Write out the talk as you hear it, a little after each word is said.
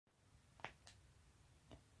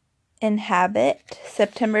Inhabit,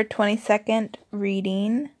 September 22nd,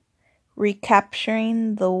 reading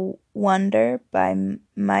Recapturing the Wonder by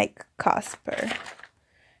Mike Cosper.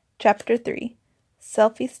 Chapter 3,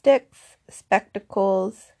 Selfie Sticks,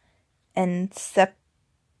 Spectacles, and Sepulchres.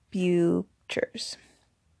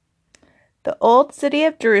 The old city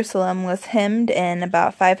of Jerusalem was hemmed in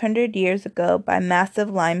about 500 years ago by massive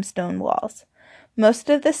limestone walls. Most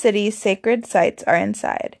of the city's sacred sites are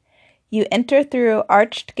inside. You enter through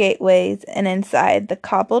arched gateways, and inside, the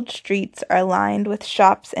cobbled streets are lined with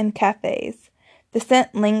shops and cafes. The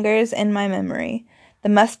scent lingers in my memory. The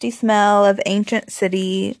musty smell of ancient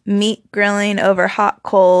city, meat grilling over hot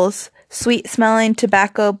coals, sweet-smelling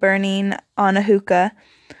tobacco burning on a hookah,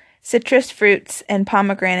 citrus fruits and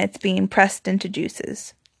pomegranates being pressed into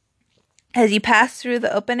juices. As you pass through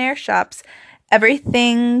the open-air shops,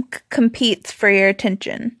 everything competes for your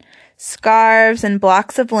attention. Scarves and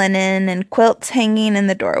blocks of linen and quilts hanging in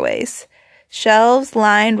the doorways. Shelves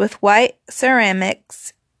lined with white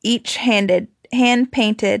ceramics, each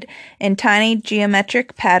hand-painted in tiny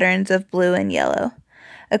geometric patterns of blue and yellow.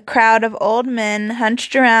 A crowd of old men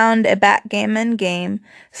hunched around a backgammon game,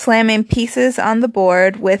 slamming pieces on the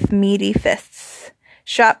board with meaty fists.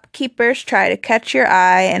 Shopkeepers try to catch your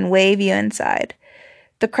eye and wave you inside.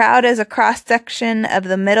 The crowd is a cross-section of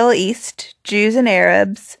the Middle East, Jews and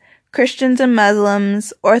Arabs, Christians and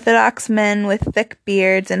Muslims, Orthodox men with thick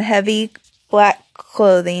beards and heavy black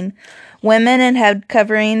clothing, women in head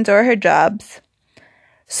coverings or hijabs.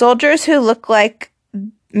 Soldiers who look like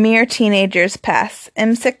mere teenagers pass,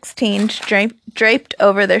 M16s draped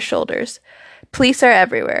over their shoulders. Police are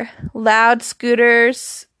everywhere. Loud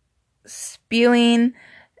scooters spewing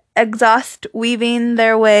exhaust weaving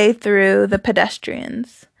their way through the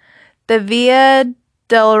pedestrians. The Via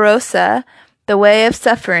Dolorosa, the way of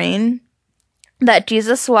suffering, that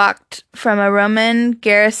Jesus walked from a Roman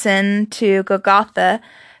garrison to Golgotha,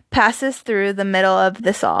 passes through the middle of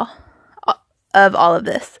all of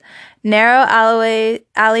this. Narrow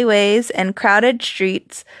alleyways and crowded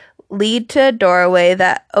streets lead to a doorway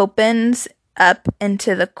that opens up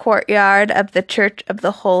into the courtyard of the Church of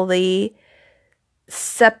the Holy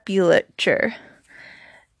Sepulchre,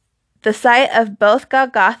 the site of both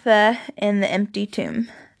Golgotha and the empty tomb.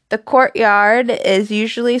 The courtyard is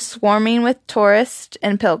usually swarming with tourists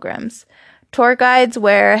and pilgrims. Tour guides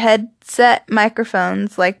wear headset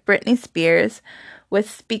microphones like Britney Spears,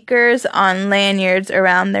 with speakers on lanyards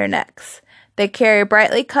around their necks. They carry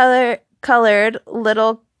brightly colored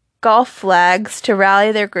little golf flags to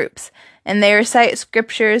rally their groups, and they recite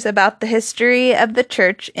scriptures about the history of the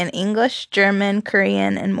church in English, German,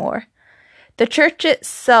 Korean, and more. The church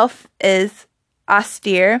itself is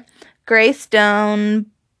austere, gray stone,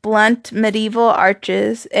 blunt medieval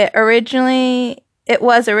arches. It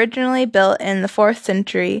was originally built in the 4th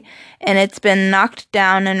century, and it's been knocked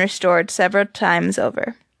down and restored several times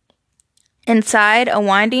over. Inside, a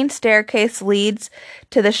winding staircase leads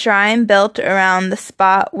to the shrine built around the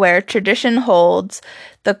spot where tradition holds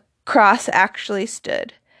the cross actually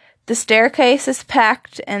stood. The staircase is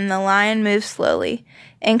packed, and the line moves slowly.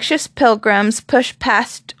 Anxious pilgrims push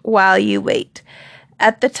past while you wait.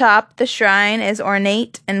 At the top, the shrine is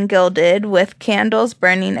ornate and gilded, with candles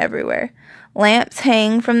burning everywhere. Lamps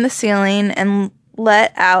hang from the ceiling and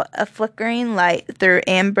let out a flickering light through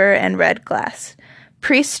amber and red glass.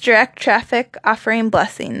 Priests direct traffic, offering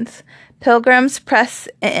blessings. Pilgrims press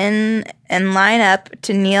in and line up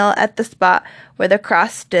to kneel at the spot where the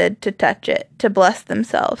cross stood, to touch it, to bless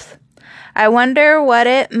themselves. I wonder what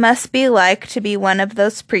it must be like to be one of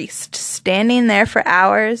those priests, standing there for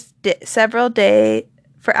hours a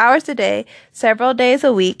day, several days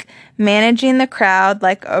a week, managing the crowd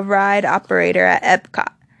like a ride operator at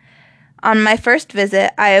Epcot. On my first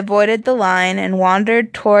visit, I avoided the line and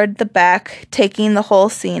wandered toward the back, taking the whole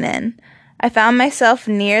scene in. I found myself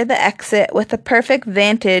near the exit with a perfect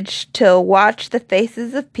vantage to watch the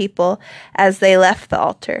faces of people as they left the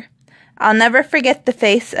altar. I'll never forget the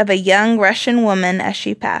face of a young Russian woman as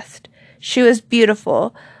she passed. She was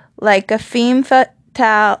beautiful, like a femme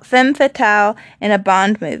fatale in a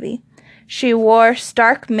Bond movie. She wore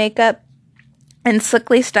stark makeup and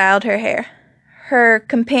slickly styled her hair. Her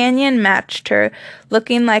companion matched her,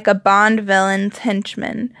 looking like a Bond villain's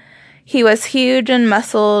henchman. He was huge and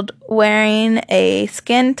muscled, wearing a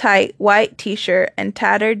skin-tight white t-shirt and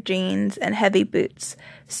tattered jeans and heavy boots.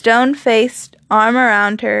 Stone-faced, arm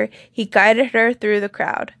around her, he guided her through the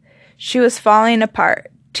crowd. She was falling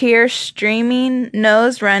apart, tears streaming,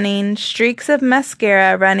 nose running, streaks of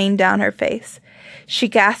mascara running down her face. She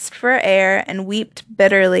gasped for air and wept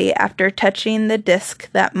bitterly after touching the disc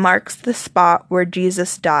that marks the spot where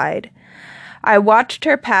Jesus died. I watched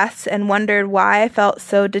her pass and wondered why I felt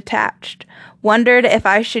so detached, wondered if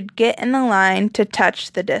I should get in the line to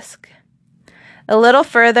touch the disc. A little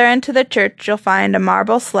further into the church, you'll find a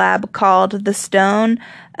marble slab called the Stone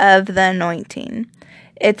of the Anointing.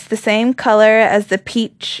 It's the same color as the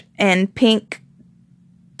peach and pink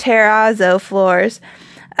terrazzo floors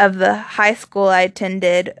of the high school I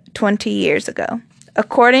attended 20 years ago.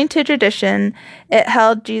 According to tradition, it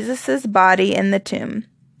held Jesus' body in the tomb.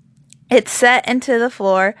 It's set into the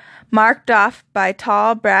floor, marked off by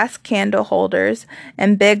tall brass candle holders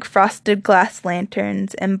and big frosted glass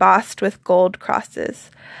lanterns embossed with gold crosses.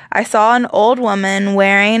 I saw an old woman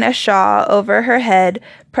wearing a shawl over her head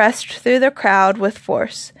pressed through the crowd with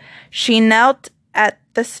force. She knelt at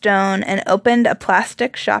the stone and opened a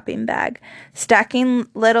plastic shopping bag, stacking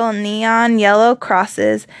little neon yellow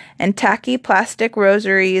crosses and tacky plastic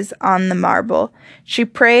rosaries on the marble. She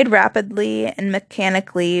prayed rapidly and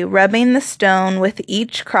mechanically, rubbing the stone with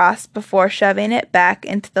each cross before shoving it back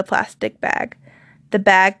into the plastic bag. The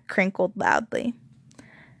bag crinkled loudly.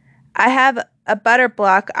 I have a butter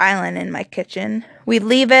block island in my kitchen. We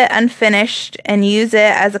leave it unfinished and use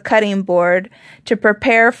it as a cutting board to prep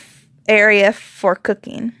area for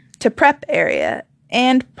cooking.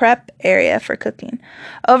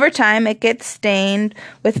 Over time, it gets stained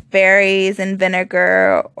with berries and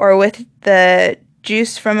vinegar or with the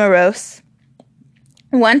juice from a roast.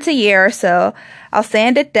 Once a year or so, I'll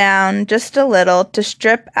sand it down just a little to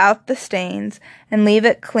strip out the stains and leave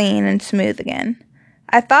it clean and smooth again.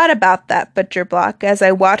 I thought about that butcher block as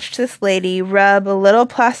I watched this lady rub a little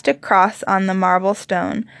plastic cross on the marble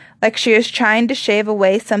stone, like she was trying to shave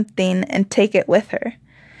away something and take it with her.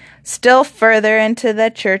 Still further into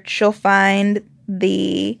the church, you'll find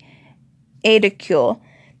the Aedicule.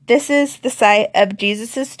 This is the site of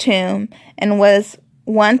Jesus' tomb and was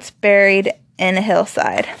once buried in a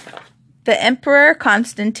hillside. The Emperor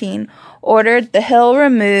Constantine ordered the hill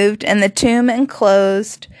removed and the tomb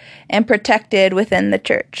enclosed and protected within the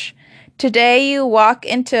church. Today you walk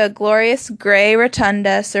into a glorious gray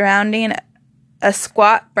rotunda surrounding a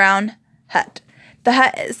squat brown hut. The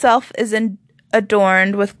hut itself is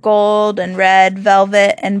adorned with gold and red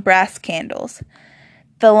velvet and brass candles.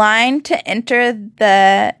 The line to enter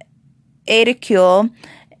the Aedicule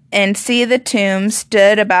and see the tomb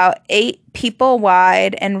stood about 8 people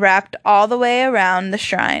wide and wrapped all the way around the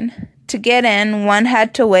shrine. To get in, one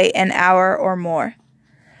had to wait an hour or more.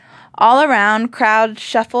 All around, crowds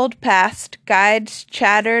shuffled past, guides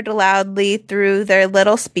chattered loudly through their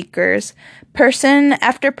little speakers. Person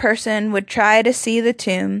after person would try to see the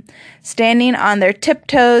tomb, standing on their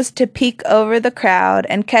tiptoes to peek over the crowd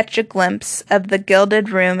and catch a glimpse of the gilded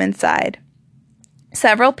room inside.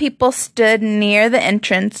 Several people stood near the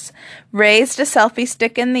entrance, raised a selfie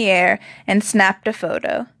stick in the air, and snapped a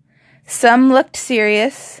photo. Some looked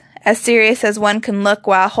serious as one can look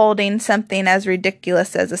while holding something as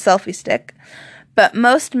ridiculous as a selfie stick. But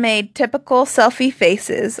most made typical selfie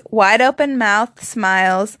faces, wide-open mouth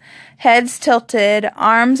smiles, heads tilted,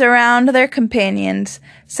 arms around their companions.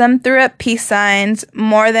 Some threw up peace signs,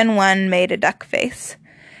 more than one made a duck face.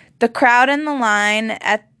 The crowd in the line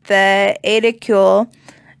at the Aedicule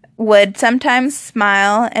would sometimes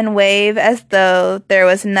smile and wave as though there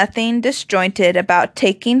was nothing disjointed about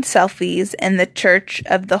taking selfies in the Church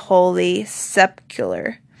of the Holy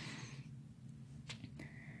Sepulchre.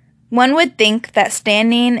 One would think that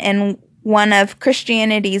standing in one of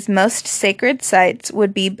Christianity's most sacred sites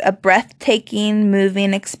would be a breathtaking,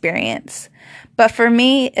 moving experience. But for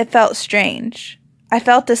me, it felt strange. I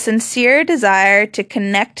felt a sincere desire to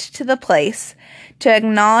connect to the place, to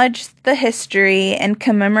acknowledge the history and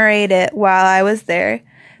commemorate it while I was there,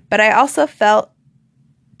 but I also felt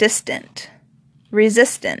distant,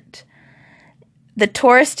 resistant. The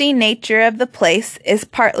touristy nature of the place is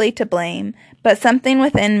partly to blame, but something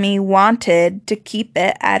within me wanted to keep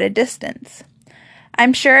it at a distance.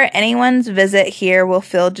 I'm sure anyone's visit here will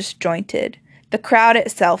feel disjointed. The crowd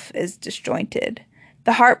itself is disjointed.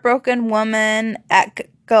 The heartbroken woman at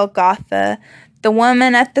Golgotha, the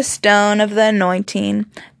woman at the Stone of the Anointing,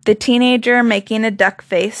 the teenager making a duck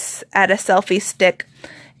face at a selfie stick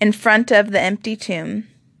in front of the empty tomb.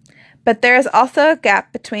 But there is also a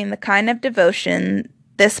gap between the kind of devotion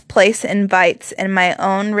this place invites and my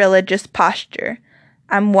own religious posture.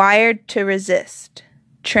 I'm wired to resist,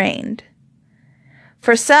 trained.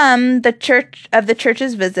 For some, the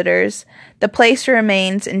church's visitors, the place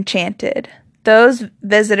remains enchanted. Those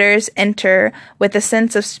visitors enter with a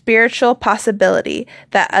sense of spiritual possibility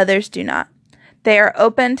that others do not. They are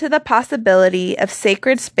open to the possibility of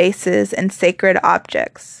sacred spaces and sacred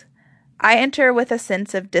objects. I enter with a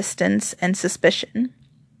sense of distance and suspicion.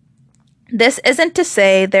 This isn't to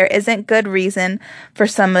say there isn't good reason for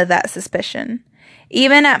some of that suspicion.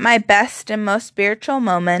 Even at my best and most spiritual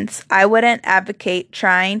moments, I wouldn't advocate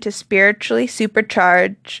trying to spiritually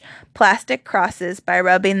supercharge plastic crosses by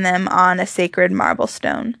rubbing them on a sacred marble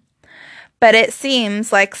stone. But it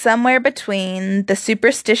seems like somewhere between the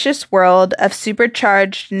superstitious world of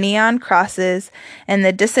supercharged neon crosses and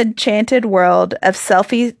the disenchanted world of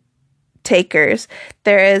selfie takers,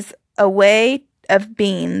 there is a way of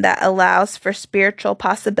being that allows for spiritual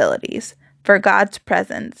possibilities, for God's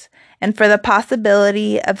presence, and for the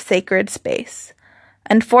possibility of sacred space.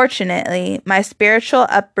 Unfortunately, my spiritual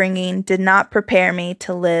upbringing did not prepare me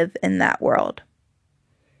to live in that world.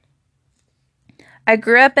 I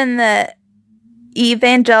grew up in the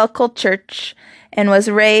evangelical church and was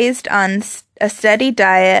raised on a steady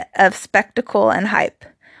diet of spectacle and hype.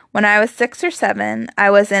 When I was 6 or 7, I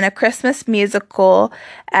was in a Christmas musical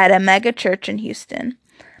at a mega church in Houston.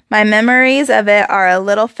 My memories of it are a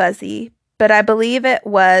little fuzzy, but I believe it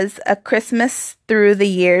was a Christmas through the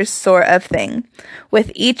years sort of thing,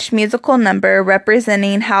 with each musical number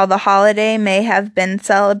representing how the holiday may have been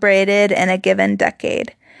celebrated in a given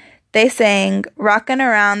decade. They sang "Rockin'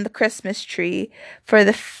 Around the Christmas Tree" for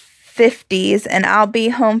the 50s and "I'll Be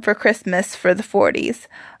Home for Christmas" for the 40s,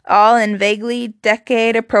 all in vaguely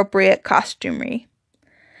decade-appropriate costumery.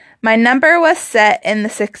 My number was set in the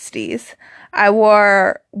 60s. I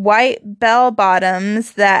wore white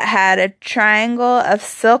bell-bottoms that had a triangle of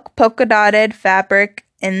silk polka-dotted fabric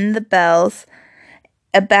in the bells,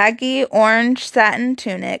 a baggy orange satin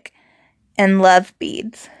tunic, and love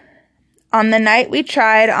beads. On the night we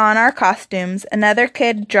tried on our costumes, another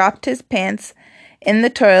kid dropped his pants in the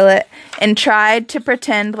toilet and tried to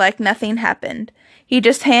pretend like nothing happened. He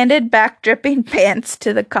just handed back dripping pants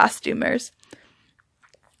to the costumers.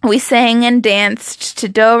 We sang and danced to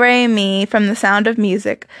Do Re Mi from The Sound of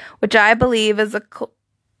Music, which I believe is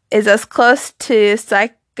as close to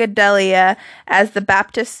psychedelia as the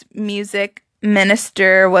Baptist music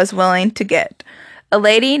minister was willing to get. A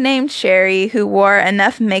lady named Sherry, who wore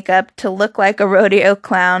enough makeup to look like a rodeo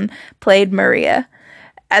clown, played Maria.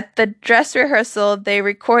 At the dress rehearsal, they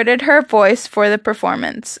recorded her voice for the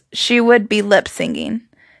performance. She would be lip-singing.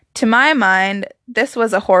 To my mind, this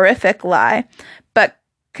was a horrific lie, but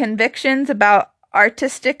convictions about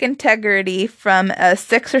artistic integrity from a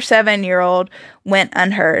 6 or 7-year-old went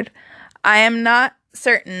unheard. I am not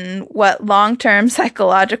certain what long-term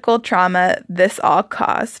psychological trauma this all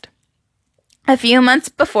caused. A few months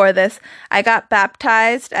before this, I got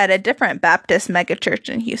baptized at a different Baptist megachurch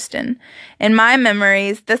in Houston. In my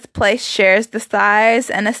memories, this place shares the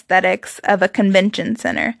size and aesthetics of a convention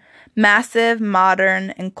center, massive,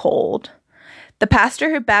 modern, and cold. The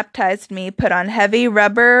pastor who baptized me put on heavy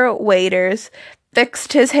rubber waders,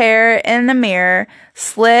 fixed his hair in the mirror,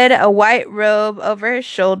 slid a white robe over his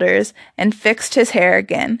shoulders, and fixed his hair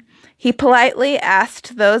again. He politely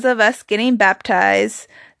asked those of us getting baptized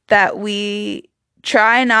that we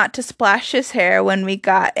try not to splash his hair when we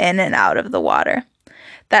got in and out of the water.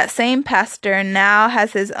 That same pastor now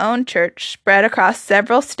has his own church spread across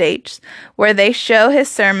several states where they show his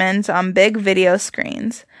sermons on big video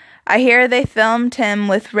screens. I hear they filmed him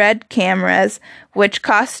with red cameras, which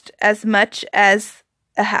cost as much as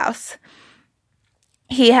a house.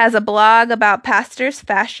 He has a blog about pastors'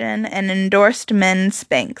 fashion and endorsed men's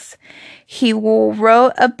Spanx. He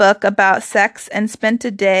wrote a book about sex and spent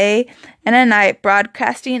a day and a night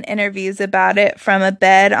broadcasting interviews about it from a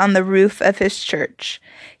bed on the roof of his church.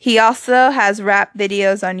 He also has rap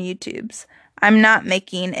videos on YouTube. I'm not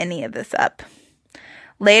making any of this up.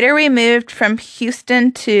 Later, we moved from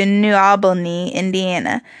Houston to New Albany,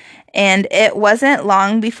 Indiana, and it wasn't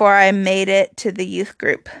long before I made it to the youth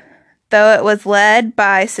group. Though it was led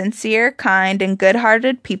by sincere, kind, and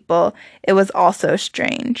good-hearted people, it was also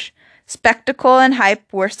strange. Spectacle and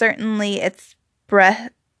hype were certainly its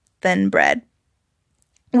breath and bread.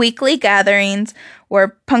 Weekly gatherings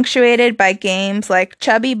were punctuated by games like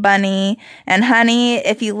Chubby Bunny and Honey,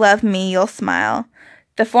 If You Love Me, You'll Smile.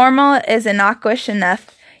 The formal is innocuous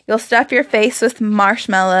enough. You'll stuff your face with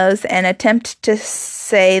marshmallows and attempt to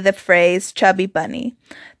say the phrase Chubby Bunny.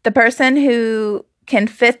 The person who can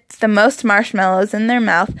fit the most marshmallows in their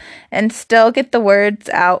mouth and still get the words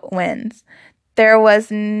out wins. There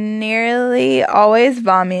was nearly always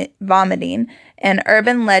vomiting, and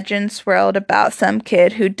urban legends swirled about some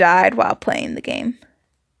kid who died while playing the game.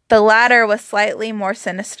 The latter was slightly more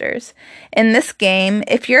sinister. In this game,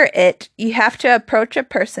 if you're it, you have to approach a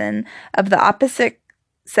person of the opposite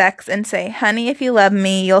sex and say, "Honey, if you love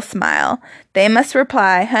me, you'll smile." They must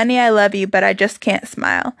reply, "Honey, I love you, but I just can't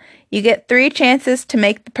smile." You get 3 chances to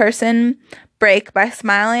make the person break by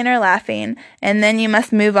smiling or laughing, and then you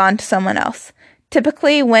must move on to someone else.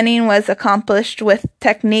 Typically, winning was accomplished with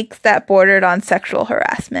techniques that bordered on sexual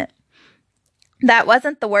harassment. That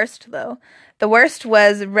wasn't the worst, though. The worst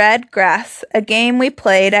was red grass, a game we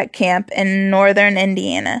played at camp in northern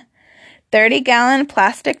Indiana. 30-gallon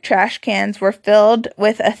plastic trash cans were filled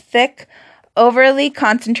with a thick, overly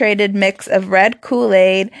concentrated mix of red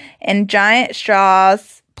Kool-Aid and giant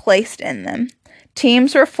straws placed in them.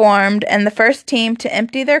 Teams were formed, and the first team to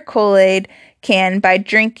empty their Kool-Aid can by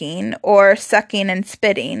drinking or sucking and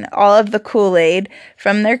spitting all of the Kool-Aid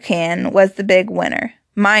from their can was the big winner.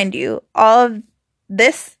 Mind you, all of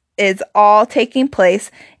this is all taking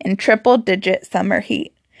place in triple-digit summer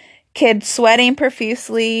heat. Kids sweating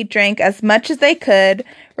profusely drank as much as they could,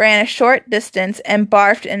 ran a short distance, and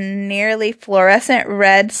barfed in nearly fluorescent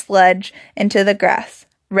red sludge into the grass.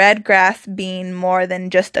 Red grass being more than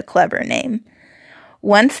just a clever name.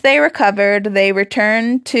 Once they recovered, they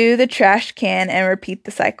returned to the trash can and repeat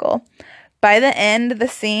the cycle. By the end, the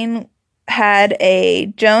scene had a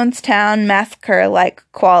Jonestown massacre-like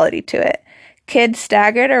quality to it. Kids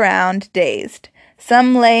staggered around, dazed.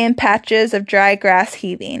 Some lay in patches of dry grass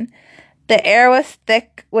heaving. The air was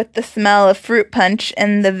thick with the smell of fruit punch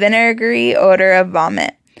and the vinegary odor of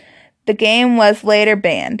vomit. The game was later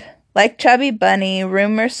banned. Like Chubby Bunny,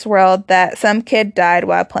 rumors swirled that some kid died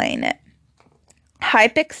while playing it.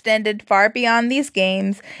 Hype extended far beyond these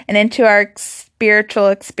games and into our spiritual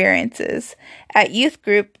experiences. At youth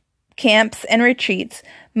group camps and retreats,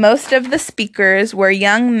 most of the speakers were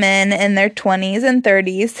young men in their 20s and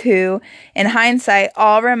 30s who, in hindsight,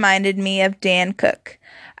 all reminded me of Dan Cook.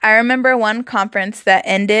 I remember one conference that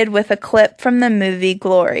ended with a clip from the movie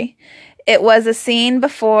Glory. It was a scene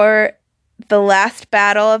before the last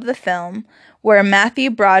battle of the film, where Matthew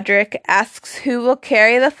Broderick asks who will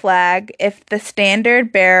carry the flag if the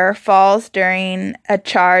standard bearer falls during a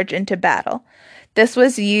charge into battle. This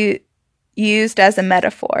was used as a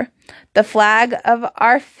metaphor. The flag of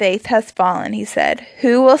our faith has fallen, he said.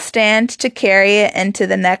 Who will stand to carry it into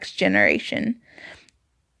the next generation?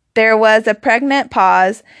 There was a pregnant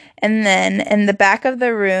pause, and then, in the back of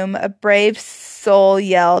the room, a brave soul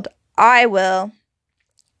yelled, "I will."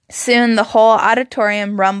 Soon the whole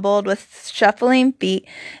auditorium rumbled with shuffling feet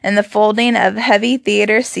and the folding of heavy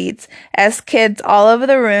theater seats as kids all over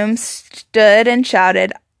the room stood and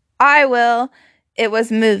shouted, "I will." It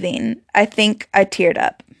was moving. I think I teared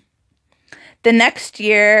up. The next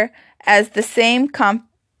year, at the same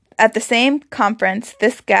conference,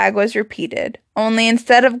 this gag was repeated. Only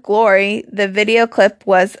instead of Glory, the video clip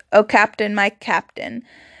was "Oh Captain, My Captain,"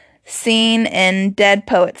 seen in Dead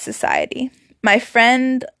Poets Society. My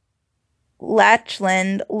friend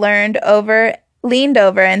Lachlan leaned over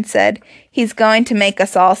and said, "He's going to make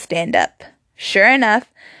us all stand up." Sure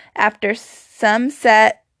enough, after some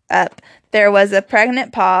set up, there was a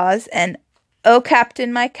pregnant pause and "Oh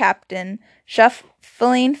Captain, My Captain,"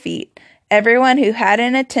 shuffling feet. Everyone who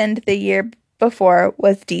hadn't attended the year before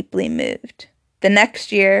was deeply moved. The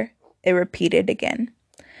next year, it repeated again.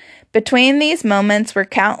 Between these moments were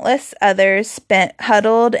countless others spent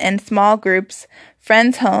huddled in small groups,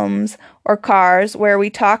 friends' homes, or cars where we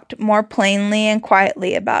talked more plainly and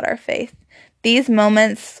quietly about our faith. These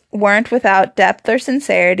moments weren't without depth or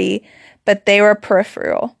sincerity, but they were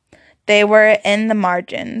peripheral. They were in the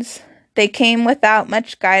margins. They came without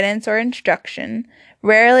much guidance or instruction.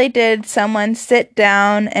 Rarely did someone sit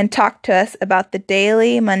down and talk to us about the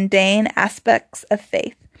daily, mundane aspects of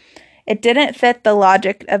faith. It didn't fit the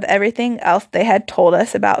logic of everything else they had told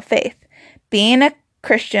us about faith. Being a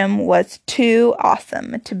Christian was too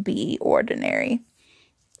awesome to be ordinary.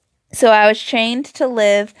 So I was trained to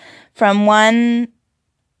live from one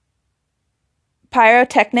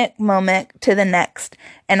pyrotechnic moment to the next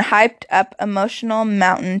and hyped up emotional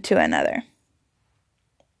mountain to another.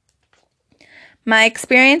 My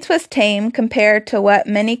experience was tame compared to what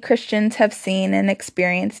many Christians have seen and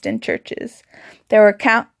experienced in churches. There were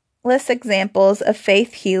countless examples of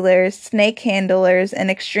faith healers, snake handlers, and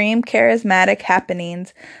extreme charismatic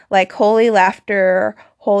happenings like holy laughter,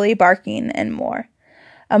 holy barking, and more.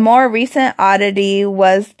 A more recent oddity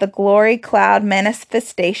was the glory cloud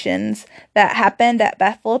manifestations that happened at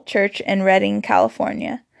Bethel Church in Redding,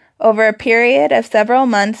 California. Over a period of several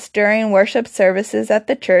months during worship services at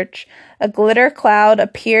the church, a glitter cloud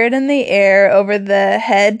appeared in the air over the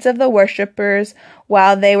heads of the worshipers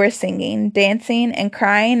while they were singing, dancing, and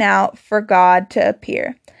crying out for God to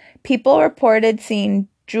appear. People reported seeing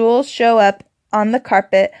jewels show up on the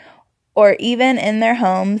carpet or even in their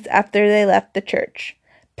homes after they left the church.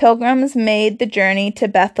 Pilgrims made the journey to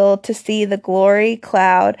Bethel to see the glory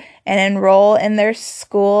cloud and enroll in their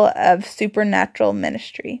school of supernatural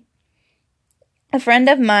ministry. A friend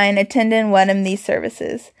of mine attended one of these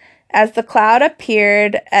services. As the cloud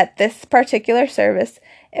appeared at this particular service,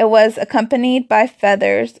 it was accompanied by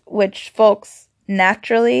feathers, which folks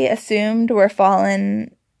naturally assumed were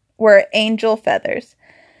angel feathers.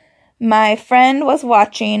 My friend was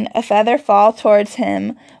watching a feather fall towards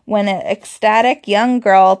him when an ecstatic young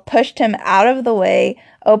girl pushed him out of the way,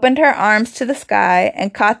 opened her arms to the sky,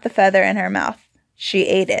 and caught the feather in her mouth. She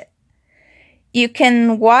ate it. You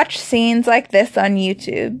can watch scenes like this on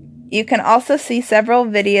YouTube. You can also see several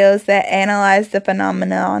videos that analyze the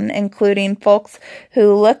phenomenon, including folks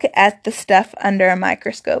who look at the stuff under a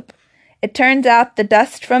microscope. It turns out the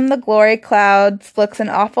dust from the glory clouds looks an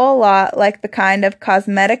awful lot like the kind of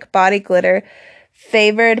cosmetic body glitter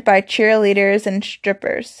favored by cheerleaders and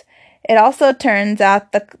strippers. It also turns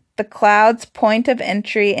out the cloud's point of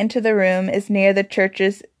entry into the room is near the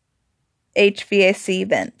church's HVAC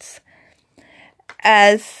vents.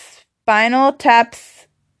 As Spinal Tap's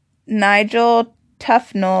Nigel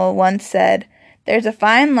Tufnell once said, "There's a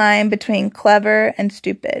fine line between clever and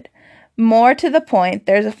stupid. More to the point,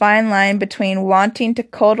 there's a fine line between wanting to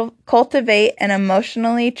cultivate an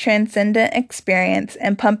emotionally transcendent experience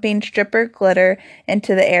and pumping stripper glitter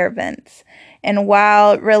into the air vents. And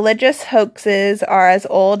while religious hoaxes are as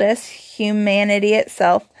old as humanity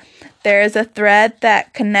itself, there is a thread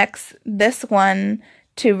that connects this one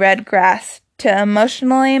to red grass, to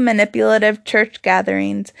emotionally manipulative church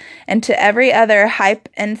gatherings, and to every other hype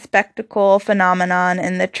and spectacle phenomenon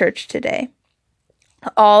in the church today.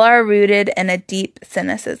 All are rooted in a deep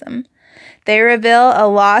cynicism. They reveal a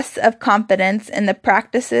loss of confidence in the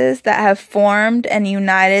practices that have formed and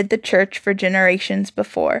united the church for generations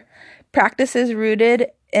before. Practices rooted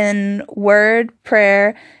in word,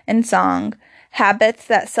 prayer, and song. Habits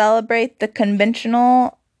that celebrate the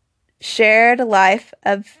conventional shared life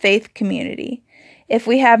of faith community. If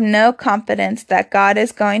we have no confidence that God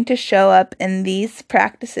is going to show up in these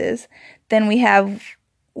practices, then we have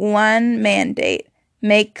one mandate: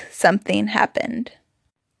 make something happen.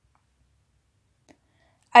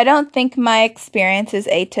 I don't think my experience is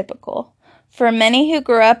atypical. For many who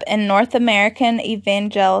grew up in North American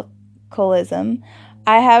evangelicalism, what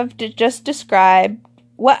I have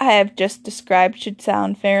just described should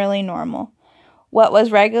sound fairly normal. What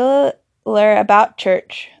was regular about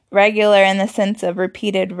church, regular in the sense of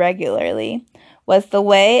repeated regularly, was the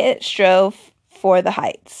way it strove for the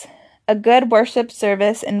heights. A good worship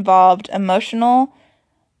service involved emotional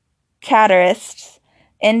catarrhs,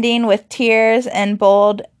 ending with tears and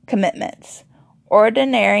bold commitments.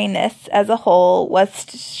 Ordinariness as a whole was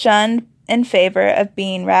shunned in favor of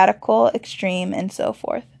being radical, extreme, and so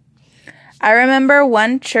forth. I remember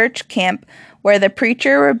one church camp where the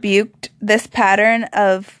preacher rebuked this pattern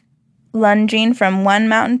of lunging from one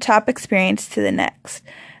mountaintop experience to the next.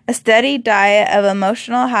 A steady diet of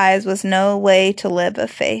emotional highs was no way to live a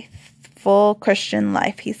faithful Christian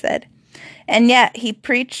life, he said. And yet he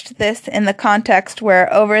preached this in the context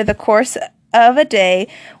where over the course of a day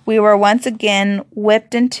we were once again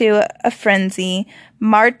whipped into a frenzy,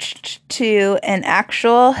 marched to an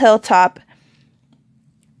actual hilltop,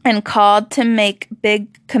 and called to make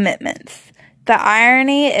big commitments. The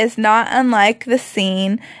irony is not unlike the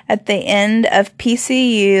scene at the end of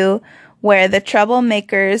PCU where the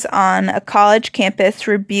troublemakers on a college campus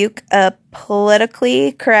rebuke a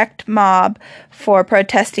politically correct mob for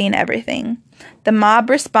protesting everything. The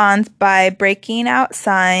mob responds by breaking out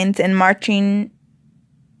signs and marching,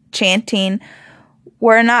 chanting,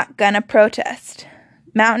 "We're not gonna protest."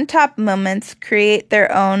 Mountaintop moments create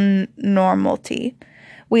their own normality.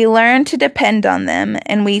 We learn to depend on them,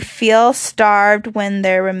 and we feel starved when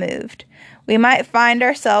they're removed. We might find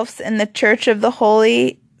ourselves in the Church of the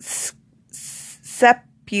Holy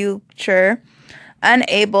Sepulchre,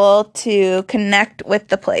 unable to connect with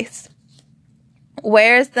the place.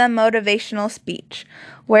 Where's the motivational speech?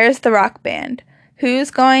 Where's the rock band?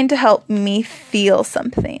 Who's going to help me feel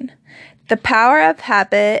something? The power of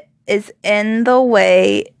habit is in the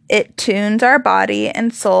way it tunes our body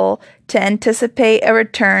and soul to anticipate a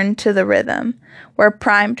return to the rhythm. We're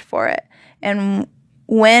primed for it. And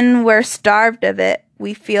when we're starved of it,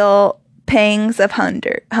 we feel pangs of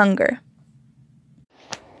hunger.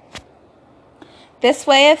 This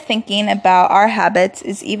way of thinking about our habits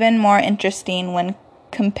is even more interesting when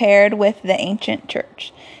compared with the ancient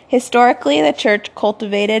church. Historically, the church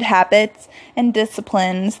cultivated habits and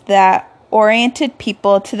disciplines that oriented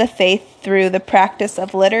people to the faith through the practice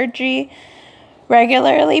of liturgy,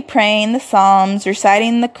 Regularly praying the Psalms,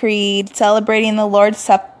 reciting the Creed, celebrating the Lord's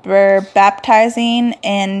Supper, baptizing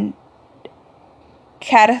and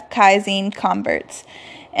catechizing converts,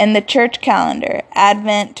 and the church calendar,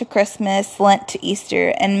 Advent to Christmas, Lent to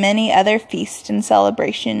Easter, and many other feasts and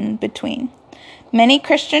celebration between. Many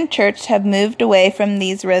Christian churches have moved away from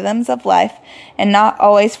these rhythms of life, and not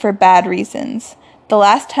always for bad reasons. The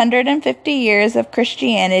last 150 years of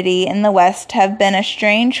Christianity in the West have been a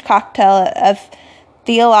strange cocktail of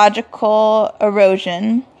theological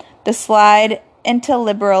erosion, the slide into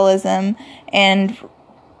liberalism, and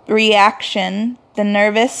reaction, the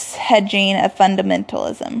nervous hedging of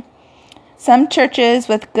fundamentalism. Some churches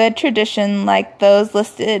with good tradition, like those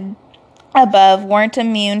listed above, weren't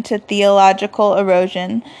immune to theological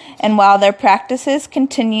erosion, and while their practices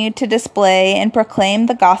continued to display and proclaim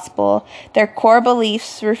the gospel, their core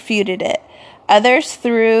beliefs refuted it. Others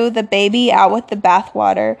threw the baby out with the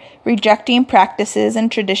bathwater, rejecting practices and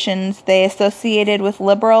traditions they associated with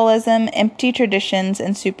liberalism, empty traditions,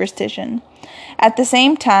 and superstition. At the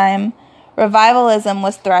same time, revivalism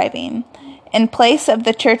was thriving. In place of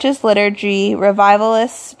the church's liturgy,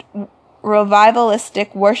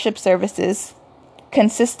 revivalistic worship services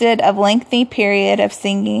consisted of lengthy period of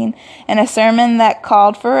singing and a sermon that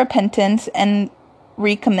called for repentance and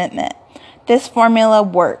recommitment. This formula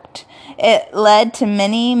worked. It led to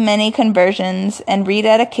many conversions and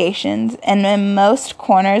rededications, and in most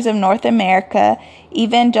corners of North America,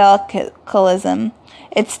 evangelicalism.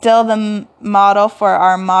 It's still the model for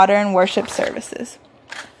our modern worship services.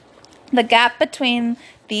 The gap between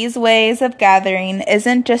these ways of gathering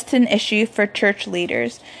isn't just an issue for church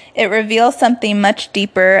leaders. It reveals something much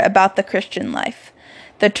deeper about the Christian life.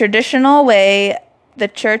 The traditional way the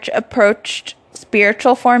church approached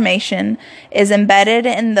spiritual formation is embedded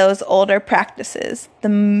in those older practices. The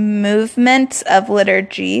movements of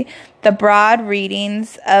liturgy, the broad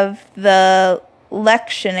readings of the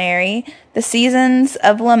lectionary, the seasons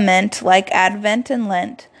of lament like Advent and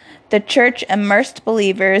Lent. The church immersed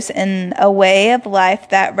believers in a way of life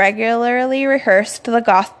that regularly rehearsed the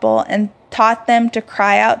gospel and taught them to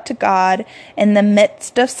cry out to God in the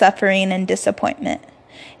midst of suffering and disappointment.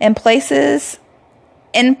 In place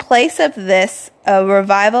of this, a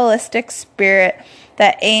revivalistic spirit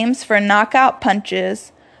that aims for knockout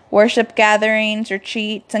punches, worship gatherings,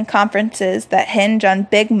 retreats, and conferences that hinge on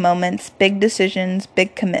big moments, big decisions,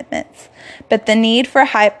 big commitments. But the need for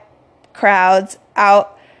hype crowds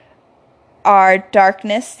out are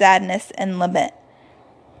darkness, sadness, and lament.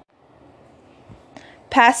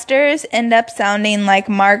 Pastors end up sounding like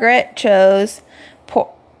Margaret Cho's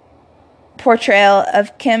portrayal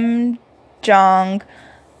of Kim Jong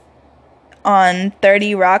on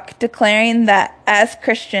 30 Rock, declaring that as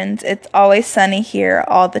Christians, it's always sunny here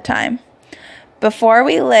all the time. Before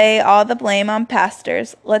we lay all the blame on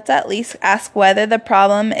pastors, let's at least ask whether the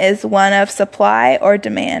problem is one of supply or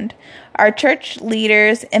demand. Are church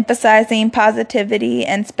leaders emphasizing positivity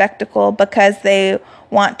and spectacle because they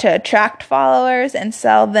want to attract followers and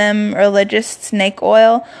sell them religious snake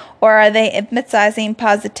oil, or are they emphasizing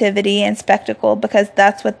positivity and spectacle because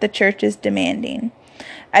that's what the church is demanding?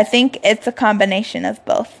 I think it's a combination of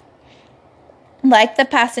both. Like the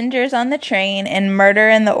passengers on the train in Murder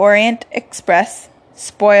in the Orient Express,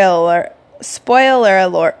 spoiler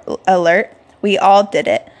alert, we all did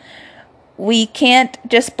it. We can't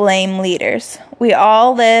just blame leaders. We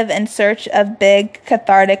all live in search of big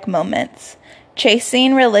cathartic moments.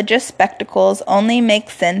 Chasing religious spectacles only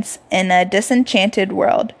makes sense in a disenchanted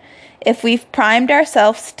world. If we've primed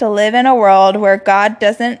ourselves to live in a world where God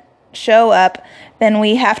doesn't show up, then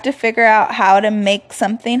we have to figure out how to make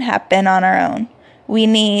something happen on our own. We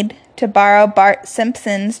need, to borrow Bart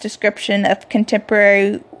Simpson's description of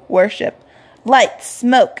contemporary worship, lights,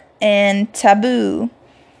 smoke, and taboo.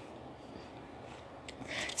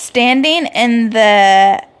 Standing in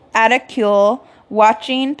the aticule,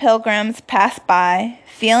 watching pilgrims pass by,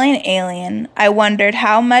 feeling alien, I wondered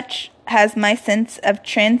how much has my sense of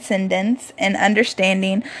transcendence and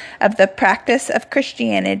understanding of the practice of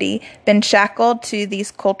Christianity been shackled to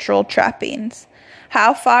these cultural trappings?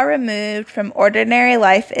 How far removed from ordinary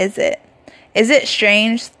life is it? Is it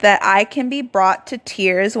strange that I can be brought to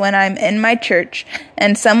tears when I'm in my church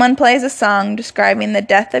and someone plays a song describing the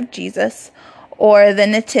death of Jesus or the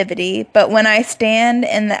Nativity, but when I stand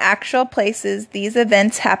in the actual places these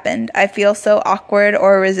events happened, I feel so awkward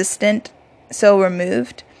or resistant, so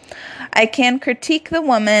removed? I can critique the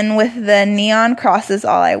woman with the neon crosses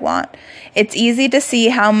all I want. It's easy to see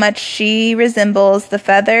how much she resembles the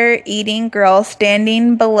feather-eating girl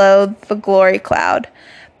standing below the glory cloud.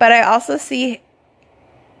 But I also see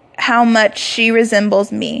how much she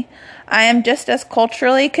resembles me. I am just as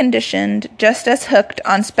culturally conditioned, just as hooked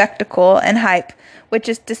on spectacle and hype, which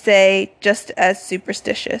is to say, just as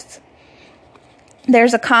superstitious.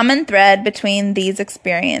 There's a common thread between these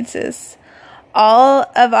experiences. All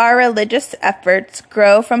of our religious efforts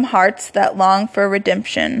grow from hearts that long for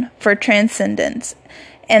redemption, for transcendence,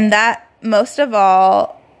 and that, most of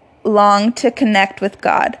all, long to connect with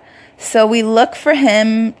God. So we look for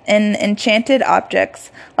Him in enchanted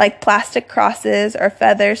objects, like plastic crosses or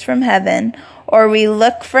feathers from heaven, or we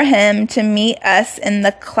look for Him to meet us in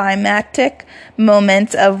the climactic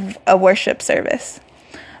moments of a worship service.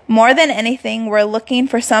 More than anything, we're looking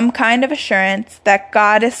for some kind of assurance that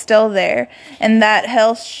God is still there and that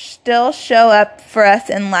He'll still show up for us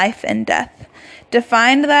in life and death. To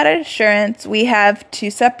find that assurance, we have to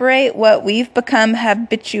separate what we've become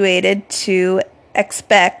habituated to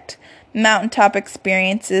expect, mountaintop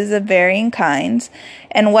experiences of varying kinds,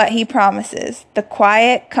 and what He promises, the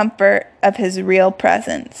quiet comfort of His real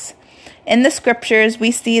presence. In the scriptures,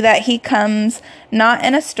 we see that He comes not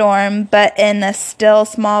in a storm, but in a still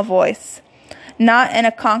small voice. Not in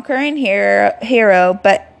a conquering hero,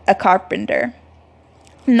 but a carpenter.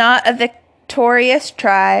 Not a victorious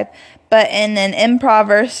tribe, but in an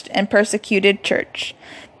impoverished and persecuted church.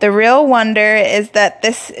 The real wonder is that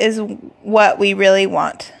this is what we really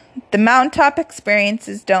want. The mountaintop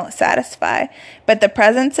experiences don't satisfy, but the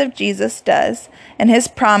presence of Jesus does, and His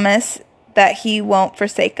promise that He won't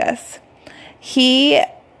forsake us. He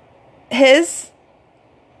is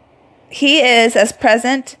as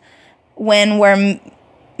present when we're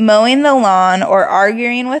mowing the lawn or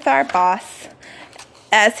arguing with our boss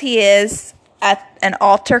as He is at an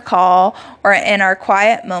altar call or in our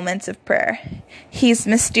quiet moments of prayer. He's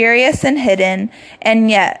mysterious and hidden,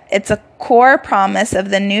 and yet it's a core promise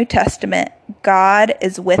of the New Testament. God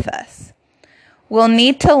is with us. We'll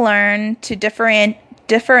need to learn to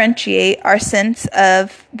differentiate our sense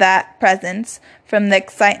of that presence from the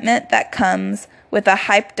excitement that comes with a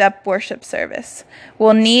hyped-up worship service.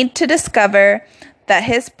 We'll need to discover that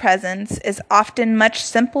His presence is often much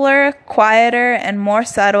simpler, quieter, and more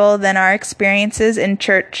subtle than our experiences in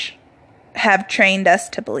church have trained us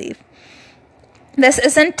to believe. This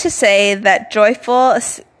isn't to say that joyful,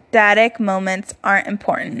 ecstatic moments aren't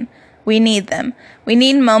important. We need them. We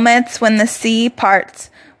need moments when the sea parts,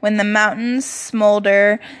 when the mountains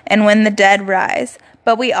smolder, and when the dead rise.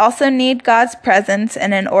 But we also need God's presence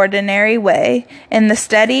in an ordinary way, in the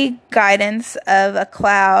steady guidance of a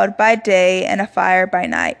cloud by day and a fire by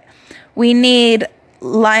night. We need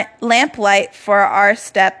lamplight for our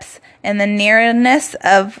steps and the nearness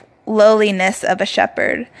of lowliness of a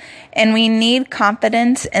shepherd. And we need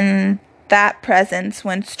confidence in that presence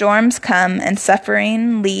when storms come and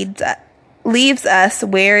suffering leaves us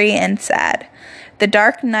weary and sad. The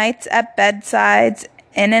dark nights at bedsides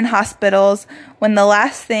and in hospitals, when the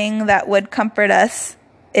last thing that would comfort us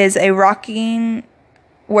is a rocking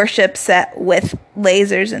worship set with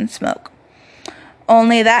lasers and smoke.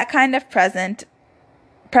 Only that kind of presence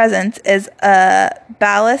is a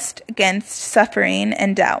ballast against suffering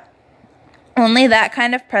and doubt. Only that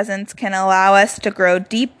kind of presence can allow us to grow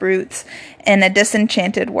deep roots in a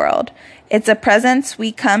disenchanted world. It's a presence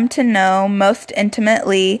we come to know most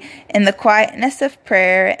intimately in the quietness of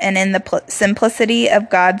prayer and in the simplicity of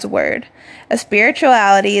God's Word. A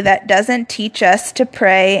spirituality that doesn't teach us to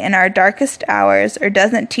pray in our darkest hours or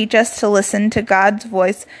doesn't teach us to listen to God's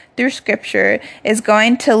voice through Scripture is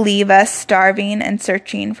going to leave us starving and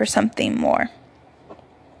searching for something more.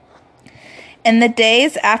 In the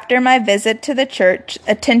days after my visit to the church,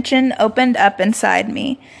 a tension opened up inside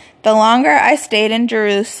me. The longer I stayed in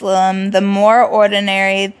Jerusalem, the more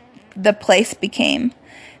ordinary the place became.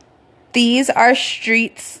 These are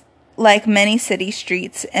streets like many city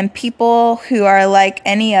streets, and people who are like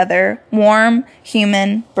any other, warm,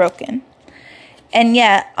 human, broken. And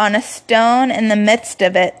yet, on a stone in the midst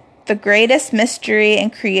of it, the greatest mystery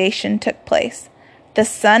in creation took place. The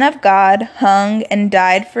Son of God hung and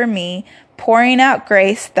died for me, pouring out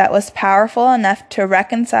grace that was powerful enough to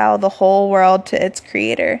reconcile the whole world to its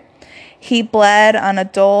Creator. He bled on a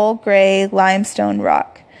dull, gray limestone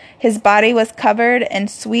rock. His body was covered in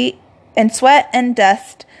sweat and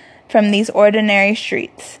dust from these ordinary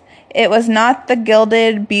streets. It was not the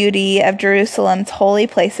gilded beauty of Jerusalem's holy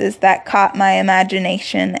places that caught my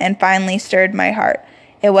imagination and finally stirred my heart.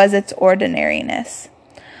 It was its ordinariness.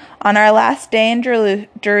 On our last day in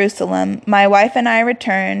Jerusalem, my wife and I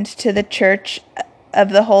returned to the Church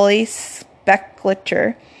of the Holy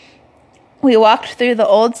Sepulchre. We walked through the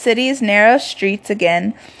old city's narrow streets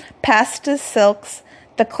again, past the silks,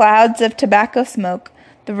 the clouds of tobacco smoke,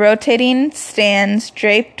 the the rotating stands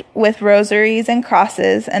draped with rosaries and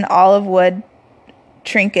crosses and olive wood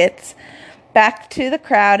trinkets, back to the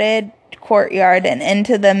crowded courtyard and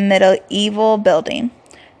into the medieval building.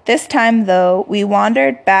 This time, though, we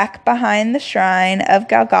wandered back behind the shrine of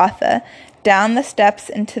Golgotha, down the steps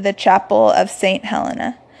into the chapel of St.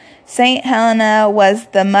 Helena. St. Helena was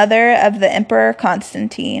the mother of the Emperor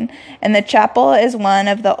Constantine, and the chapel is one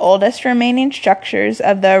of the oldest remaining structures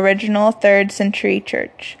of the original 3rd century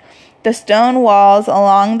church. The stone walls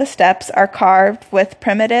along the steps are carved with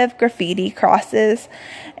primitive graffiti crosses,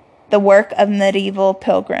 the work of medieval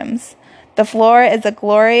pilgrims. The floor is a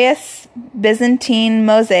glorious Byzantine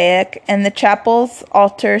mosaic, and the chapel's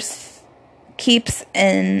altar keeps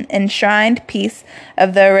an enshrined piece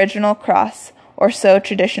of the original cross, or so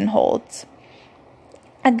tradition holds.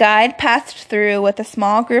 A guide passed through with a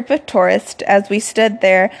small group of tourists as we stood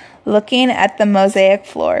there looking at the mosaic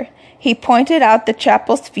floor. He pointed out the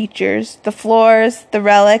chapel's features, the floors, the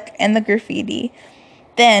relic, and the graffiti.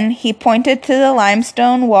 Then he pointed to the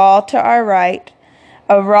limestone wall to our right,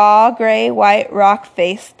 a raw gray-white rock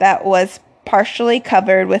face that was partially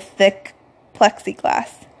covered with thick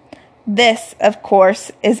plexiglass. This, of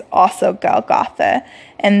course, is also Golgotha,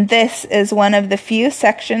 and this is one of the few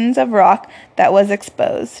sections of rock that was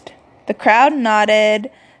exposed. The crowd nodded,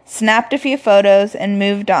 snapped a few photos, and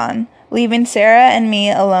moved on, leaving Sarah and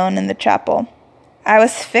me alone in the chapel. I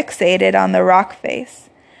was fixated on the rock face.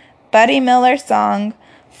 Buddy Miller's song,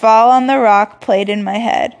 Fall on the Rock, played in my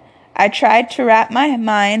head. I tried to wrap my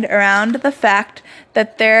mind around the fact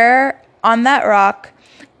that there, on that rock,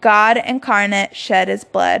 God incarnate shed his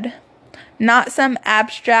blood. Not some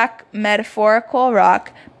abstract, metaphorical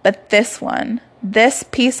rock, but this one, this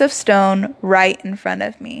piece of stone right in front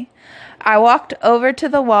of me. I walked over to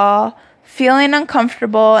the wall, feeling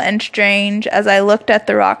uncomfortable and strange as I looked at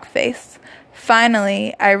the rock face.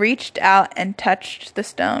 Finally, I reached out and touched the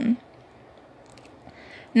stone.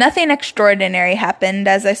 Nothing extraordinary happened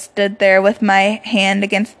as I stood there with my hand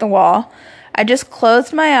against the wall. I just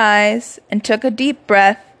closed my eyes and took a deep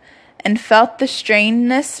breath and felt the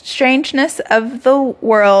strangeness of the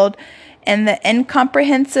world and the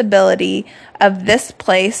incomprehensibility of this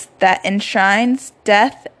place that enshrines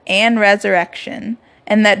death and resurrection,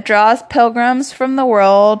 and that draws pilgrims from the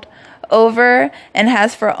world over and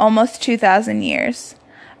has for almost 2,000 years.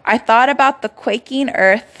 I thought about the quaking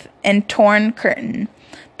earth and torn curtain,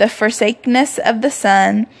 the forsakenness of the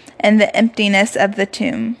sun, and the emptiness of the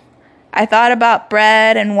tomb. I thought about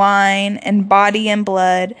bread and wine and body and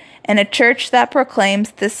blood, and a church that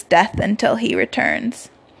proclaims this death until he returns.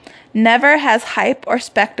 Never has hype or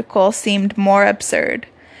spectacle seemed more absurd.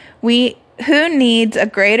 Who needs a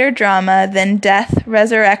greater drama than death,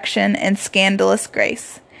 resurrection, and scandalous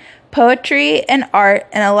grace? Poetry and art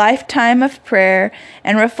and a lifetime of prayer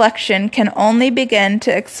and reflection can only begin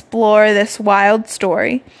to explore this wild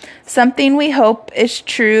story, something we hope is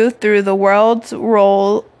true through the world's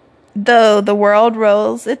role, though the world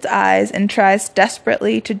rolls its eyes and tries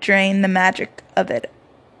desperately to drain the magic of it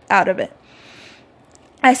out of it.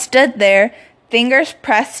 I stood there, fingers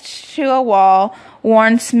pressed to a wall,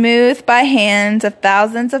 worn smooth by hands of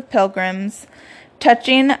thousands of pilgrims,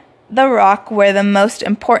 touching the rock where the most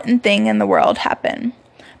important thing in the world happened.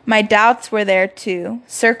 My doubts were there too,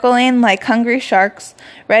 circling like hungry sharks,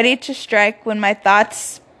 ready to strike when my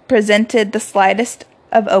thoughts presented the slightest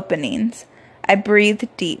of openings. I breathed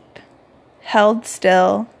deep, held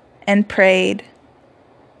still, and prayed.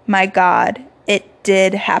 My God, it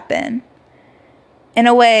did happen. In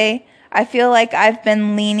a way, I feel like I've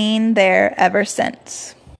been leaning there ever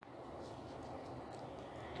since.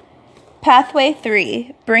 Pathway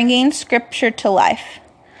 3, Bringing Scripture to Life.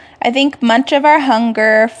 I think much of our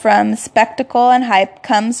hunger from spectacle and hype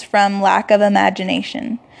comes from lack of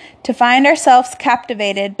imagination. To find ourselves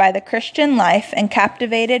captivated by the Christian life and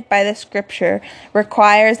captivated by the Scripture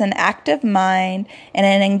requires an active mind and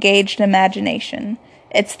an engaged imagination.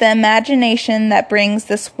 It's the imagination that brings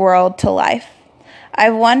this world to life.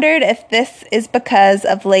 I've wondered if this is because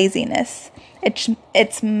of laziness.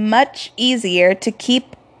 It's much easier to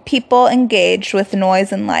keep people engaged with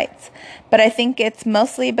noise and lights, but I think it's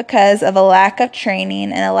mostly because of a lack of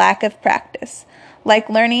training and a lack of practice. Like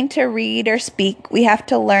learning to read or speak, we have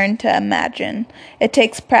to learn to imagine. It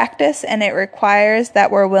takes practice, and it requires that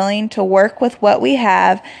we're willing to work with what we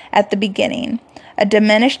have at the beginning, a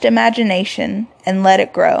diminished imagination, and let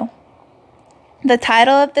it grow. The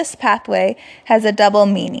title of this pathway has a double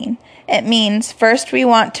meaning. It means first we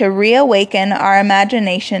want to reawaken our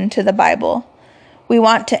imagination to the Bible. We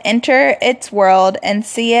want to enter its world and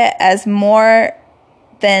see it as more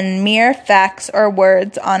than mere facts or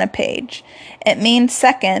words on a page. It means,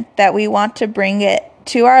 second, that we want to bring it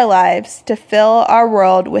to our lives to fill our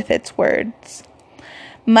world with its words.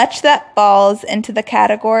 Much that falls into the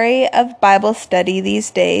category of Bible study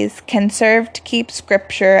these days can serve to keep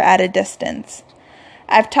Scripture at a distance.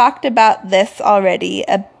 I've talked about this already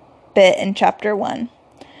a bit in Chapter 1.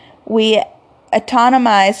 We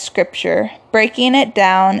autonomize Scripture, breaking it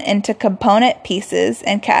down into component pieces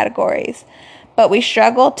and categories, but we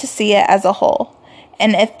struggle to see it as a whole.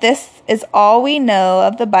 And if this is all we know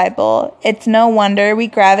of the Bible, it's no wonder we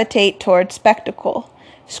gravitate towards spectacle.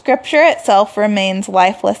 Scripture itself remains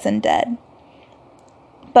lifeless and dead.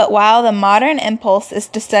 But while the modern impulse is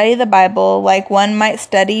to study the Bible like one might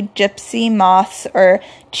study gypsy moths or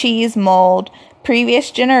cheese mold,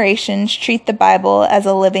 previous generations treat the Bible as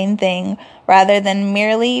a living thing rather than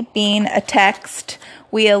merely being a text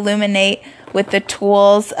we illuminate with the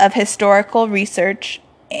tools of historical research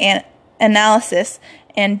and analysis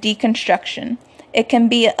and deconstruction. It can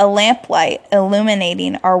be a lamplight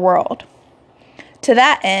illuminating our world. To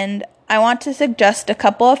that end, I want to suggest a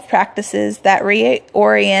couple of practices that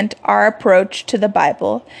reorient our approach to the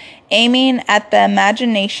Bible, aiming at the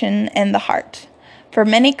imagination and the heart. For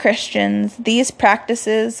many Christians, these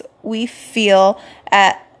practices we feel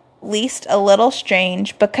at least a little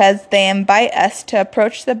strange because they invite us to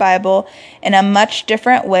approach the Bible in a much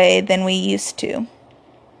different way than we used to.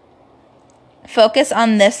 Focus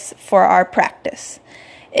on this for our practice.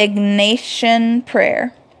 Ignatian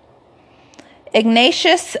prayer.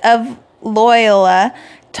 Ignatius of Loyola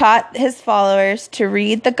taught his followers to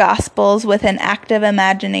read the Gospels with an active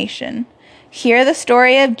imagination. Hear the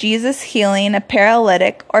story of Jesus healing a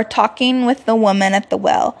paralytic or talking with the woman at the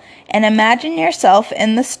well, and imagine yourself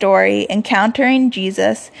in the story encountering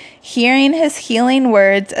Jesus, hearing his healing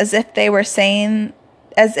words as if he were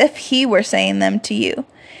saying them to you.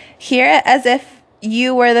 Hear it as if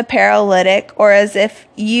you were the paralytic or as if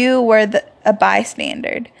you were a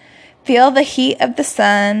bystander. Feel the heat of the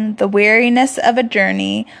sun, the weariness of a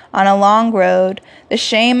journey on a long road, the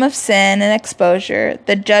shame of sin and exposure,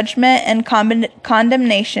 the judgment and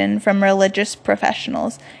condemnation from religious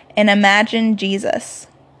professionals, and imagine Jesus.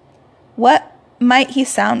 What might he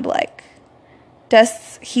sound like?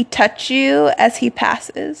 Does he touch you as he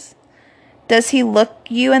passes? Does he look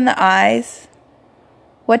you in the eyes?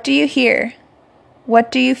 What do you hear?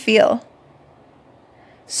 What do you feel?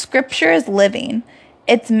 Scripture is living.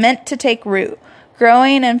 It's meant to take root,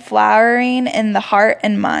 growing and flowering in the heart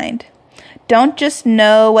and mind. Don't just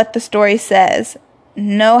know what the story says,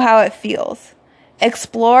 know how it feels.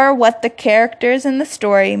 Explore what the characters in the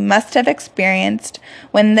story must have experienced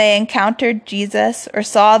when they encountered Jesus or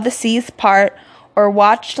saw the seas part or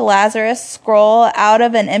watched Lazarus scroll out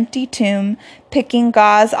of an empty tomb, picking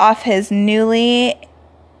gauze off his newly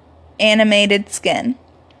animated skin.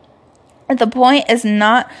 The point is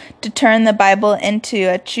not to turn the Bible into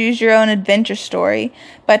a choose-your-own-adventure story,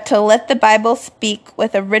 but to let the Bible speak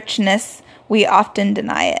with a richness we often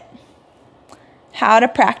deny it. How to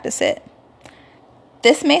practice it.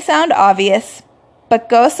 This may sound obvious, but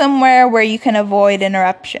go somewhere where you can avoid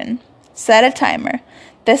interruption. Set a timer.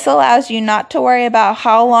 This allows you not to worry about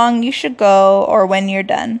how long you should go or when you're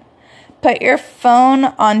done. Put your phone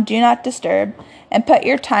on Do Not Disturb and put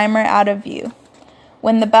your timer out of view.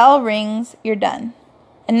 When the bell rings, you're done.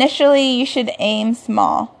 Initially, you should aim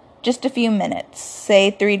small, just a few minutes, say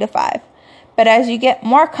 3 to 5. But as you get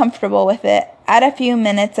more comfortable with it, add a few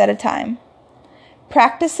minutes at a time.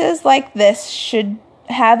 Practices like this should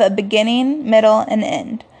have a beginning, middle, and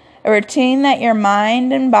end, a routine that your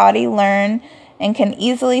mind and body learn and can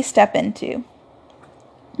easily step into.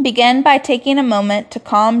 Begin by taking a moment to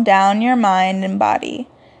calm down your mind and body.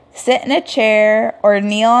 Sit in a chair or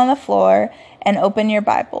kneel on the floor and open your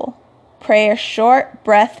Bible. Pray a short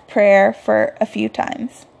breath prayer for a few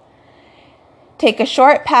times. Take a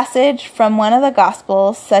short passage from one of the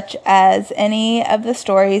Gospels, such as any of the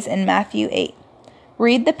stories in Matthew 8.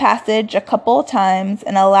 Read the passage a couple of times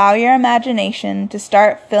and allow your imagination to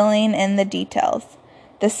start filling in the details.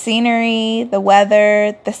 The scenery, the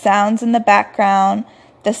weather, the sounds in the background,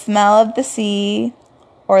 the smell of the sea,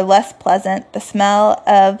 or less pleasant, the smell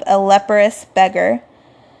of a leprous beggar.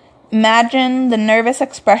 Imagine the nervous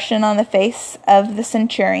expression on the face of the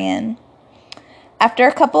centurion. After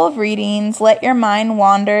a couple of readings, let your mind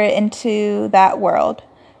wander into that world.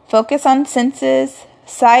 Focus on senses,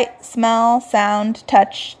 sight, smell, sound,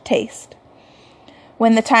 touch, taste.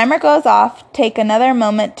 When the timer goes off, take another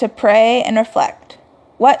moment to pray and reflect.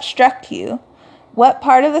 What struck you? What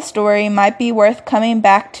part of the story might be worth coming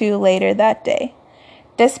back to later that day?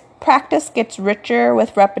 This practice gets richer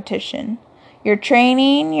with repetition. You're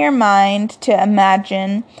training your mind to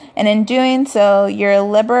imagine, and in doing so, you're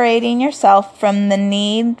liberating yourself from the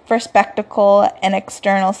need for spectacle and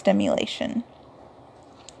external stimulation.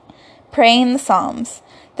 Praying the Psalms.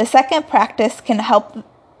 The second practice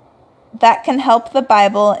that can help the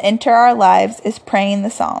Bible enter our lives is praying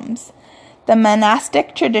the Psalms. The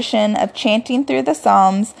monastic tradition of chanting through the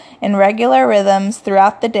Psalms in regular rhythms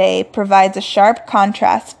throughout the day provides a sharp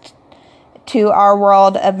contrast to our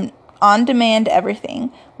world of on-demand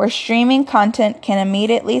everything, where streaming content can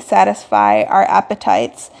immediately satisfy our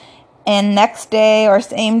appetites, and next-day or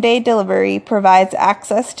same-day delivery provides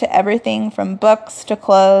access to everything from books to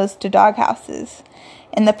clothes to doghouses.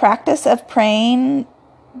 In the practice of praying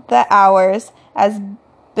the hours, as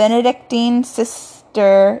Benedictine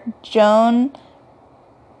Sister Joan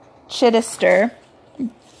Chittister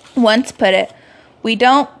once put it, we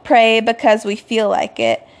don't pray because we feel like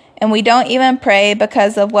it, and we don't even pray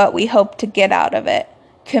because of what we hope to get out of it,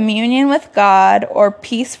 communion with God or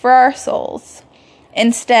peace for our souls.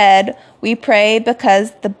 Instead, we pray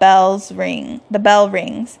because the bell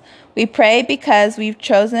rings. We pray because we've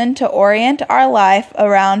chosen to orient our life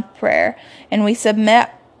around prayer, and we submit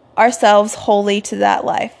ourselves wholly to that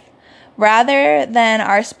life. Rather than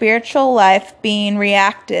our spiritual life being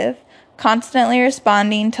reactive, constantly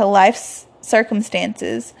responding to life's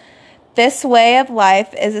circumstances, this way of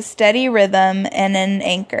life is a steady rhythm and an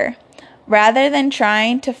anchor. Rather than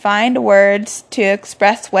trying to find words to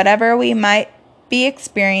express whatever we might be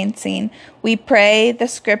experiencing, we pray the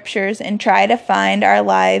scriptures and try to find our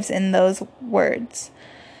lives in those words.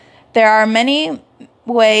 There are many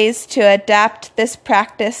ways to adapt this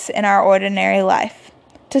practice in our ordinary life.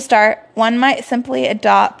 To start, one might simply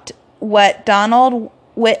adopt what Donald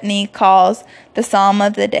Whitney calls the Psalm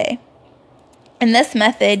of the Day. In this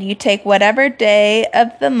method, you take whatever day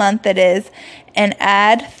of the month it is and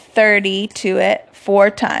add 30 to it 4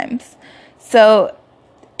 times. So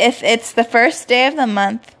if it's the first day of the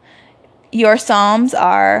month, your Psalms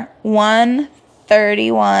are 1,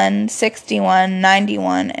 31, 61,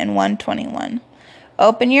 91, and 121.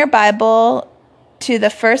 Open your Bible to the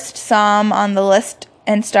first Psalm on the list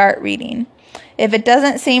and start reading. If it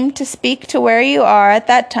doesn't seem to speak to where you are at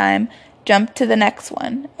that time, jump to the next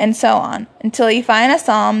one, and so on, until you find a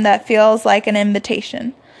psalm that feels like an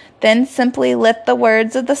invitation. Then simply let the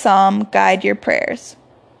words of the psalm guide your prayers.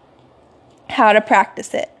 How to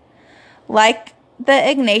practice it. Like the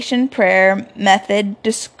Ignatian prayer method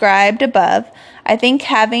described above, I think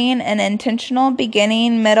having an intentional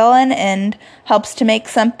beginning, middle, and end helps to make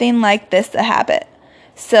something like this a habit.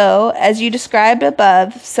 So, as you described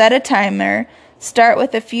above, set a timer, start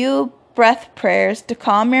with a few breath prayers to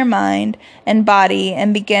calm your mind and body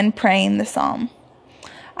and begin praying the psalm.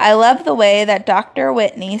 I love the way that Dr.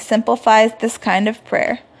 Whitney simplifies this kind of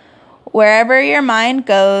prayer. Wherever your mind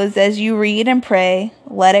goes as you read and pray,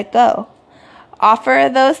 let it go.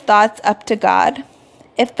 Offer those thoughts up to God.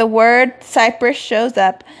 If the word Cyprus shows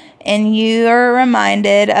up and you're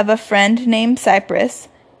reminded of a friend named Cyprus,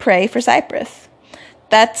 pray for Cyprus.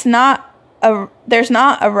 There's not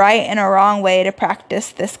a right and a wrong way to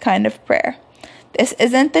practice this kind of prayer. This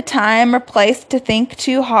isn't the time or place to think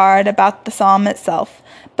too hard about the psalm itself,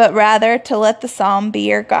 but rather to let the psalm be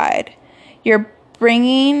your guide. You're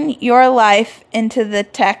bringing your life into the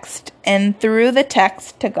text and through the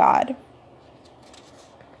text to God.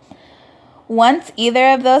 Once either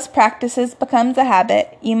of those practices becomes a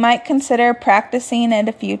habit, you might consider practicing it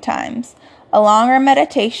a few times. A longer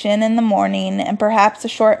meditation in the morning and perhaps a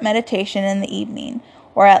short meditation in the evening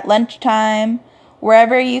or at lunchtime,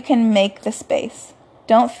 wherever you can make the space.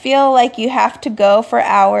 Don't feel like you have to go for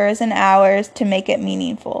hours and hours to make it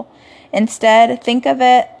meaningful. Instead, think of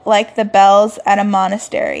it like the bells at a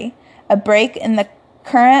monastery, a break in the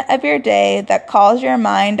current of your day that calls your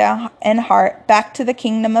mind and heart back to the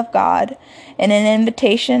kingdom of God, and an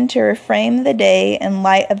invitation to reframe the day in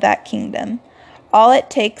light of that kingdom. All it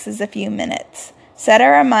takes is a few minutes. Set a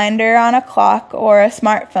reminder on a clock or a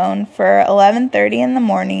smartphone for 11:30 in the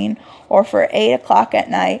morning or for 8 o'clock at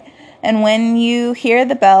night, and when you hear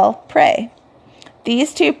the bell, pray.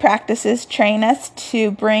 These two practices train us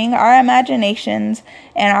to bring our imaginations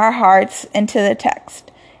and our hearts into the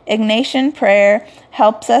text. Ignatian prayer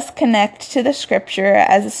helps us connect to the scripture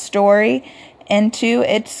as a story and to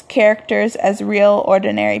its characters as real,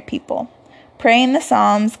 ordinary people. Praying the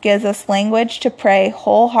Psalms gives us language to pray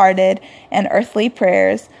wholehearted and earthly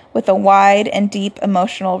prayers with a wide and deep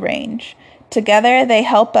emotional range. Together, they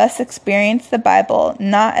help us experience the Bible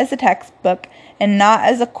not as a textbook and not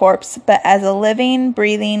as a corpse, but as a living,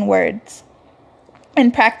 breathing words.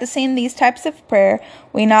 In practicing these types of prayer,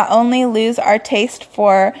 we not only lose our taste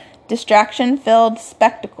for distraction-filled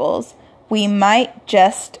spectacles, we might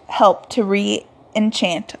just help to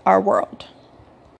re-enchant our world.